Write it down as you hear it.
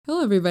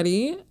Hello,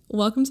 everybody.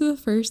 Welcome to the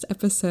first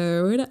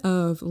episode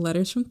of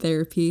Letters from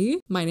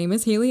Therapy. My name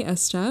is Hayley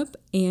Estep,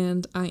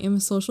 and I am a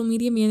social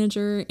media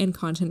manager and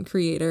content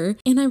creator.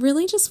 And I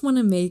really just want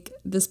to make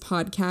this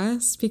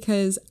podcast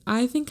because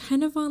I've been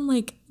kind of on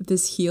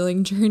this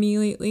healing journey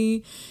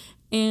lately.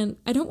 And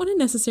I don't want to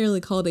necessarily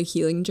call it a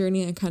healing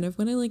journey. I kind of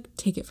want to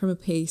take it from a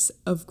pace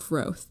of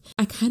growth.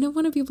 I kind of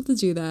want to be able to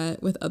do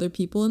that with other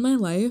people in my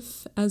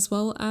life as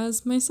well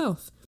as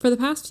myself. For the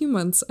past few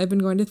months, I've been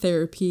going to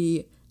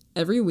therapy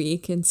every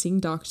week and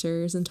seeing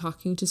doctors and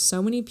talking to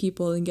so many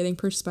people and getting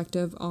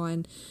perspective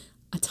on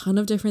a ton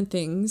of different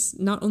things,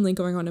 not only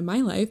going on in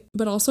my life,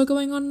 but also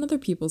going on in other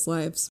people's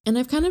lives. And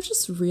I've kind of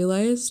just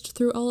realized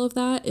through all of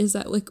that is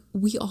that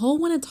we all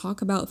want to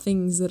talk about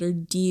things that are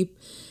deep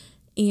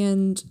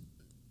and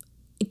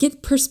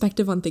get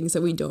perspective on things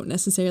that we don't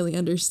necessarily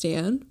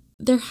understand.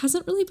 There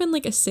hasn't really been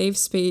a safe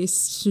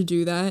space to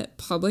do that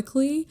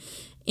publicly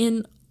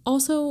and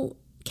also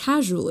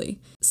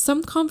casually.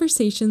 Some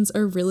conversations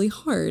are really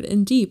hard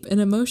and deep and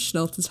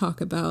emotional to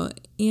talk about,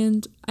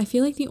 and I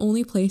feel like the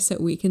only place that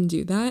we can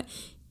do that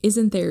is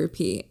in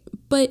therapy.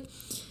 But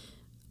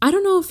I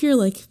don't know if you're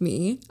like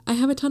me. I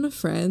have a ton of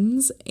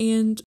friends,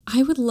 and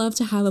I would love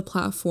to have a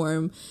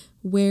platform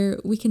where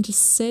we can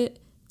just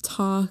sit,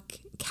 talk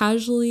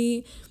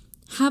casually,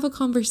 have a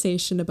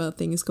conversation about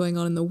things going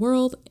on in the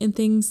world and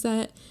things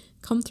that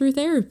come through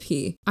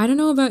therapy. I don't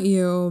know about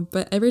you,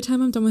 but every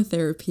time I'm done with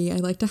therapy, I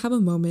like to have a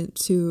moment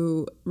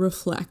to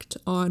reflect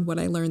on what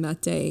I learned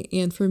that day.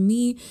 And for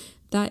me,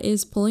 that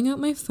is pulling out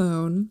my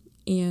phone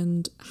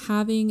and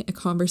having a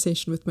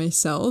conversation with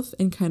myself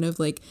and kind of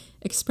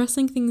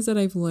expressing things that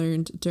I've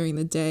learned during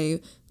the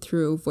day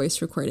through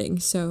voice recording.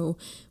 So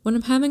when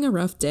I'm having a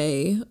rough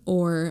day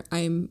or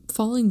I'm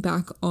falling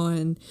back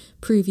on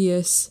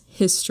previous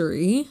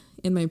history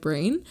in my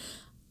brain,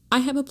 I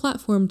have a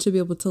platform to be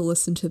able to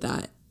listen to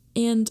that.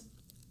 And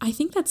I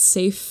think that's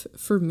safe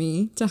for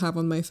me to have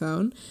on my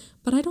phone,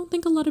 but I don't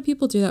think a lot of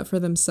people do that for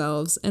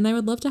themselves. And I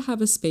would love to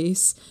have a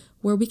space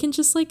where we can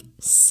just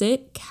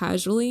sit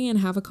casually and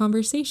have a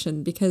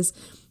conversation, because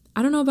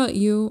I don't know about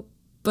you,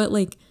 but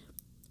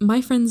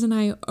my friends and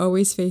I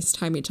always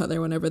FaceTime each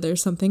other whenever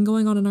there's something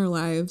going on in our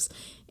lives,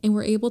 and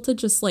we're able to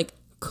just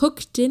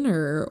cook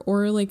dinner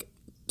or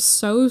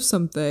sew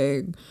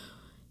something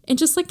and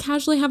just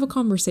casually have a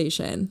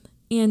conversation.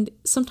 And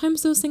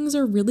sometimes those things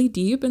are really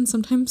deep and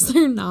sometimes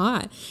they're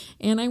not.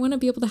 And I want to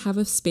be able to have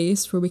a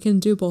space where we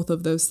can do both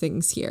of those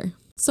things here.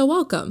 So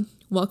welcome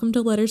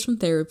to Letters from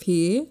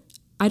Therapy.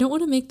 I don't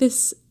want to make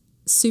this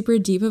super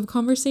deep of a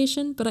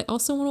conversation, but I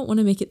also don't want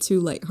to make it too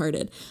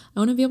lighthearted. I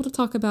want to be able to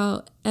talk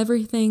about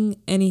everything,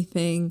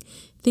 anything,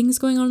 things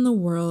going on in the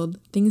world,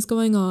 things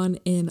going on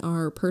in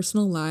our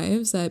personal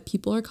lives that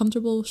people are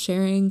comfortable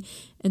sharing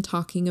and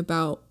talking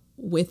about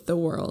with the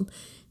world.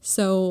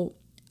 So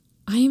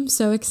I am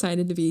so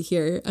excited to be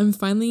here. I'm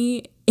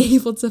finally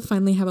able to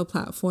have a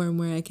platform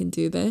where I can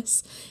do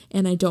this,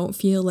 and I don't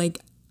feel like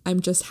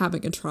I'm just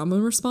having a trauma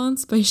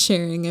response by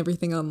sharing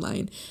everything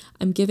online.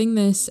 I'm giving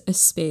this a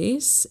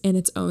space in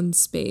its own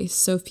space.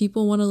 So if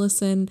people want to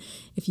listen,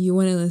 if you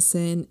want to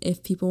listen,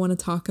 if people want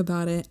to talk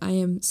about it, I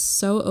am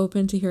so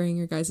open to hearing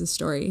your guys'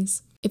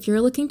 stories. If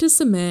you're looking to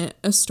submit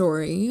a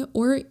story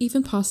or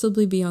even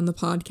possibly be on the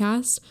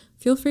podcast,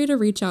 feel free to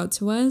reach out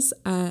to us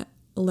at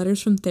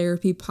Letters from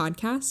Therapy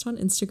podcast on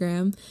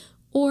Instagram,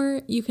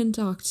 or you can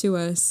talk to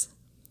us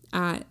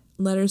at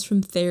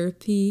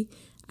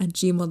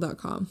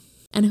lettersfromtherapy@gmail.com.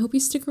 And I hope you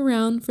stick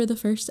around for the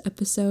first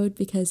episode,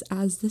 because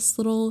as this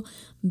little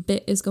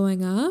bit is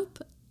going up,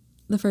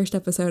 the first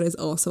episode is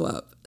also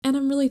up. And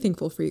I'm really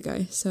thankful for you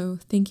guys. So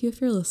thank you if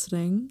you're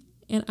listening,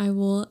 and I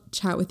will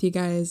chat with you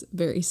guys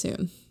very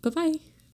soon. Bye-bye.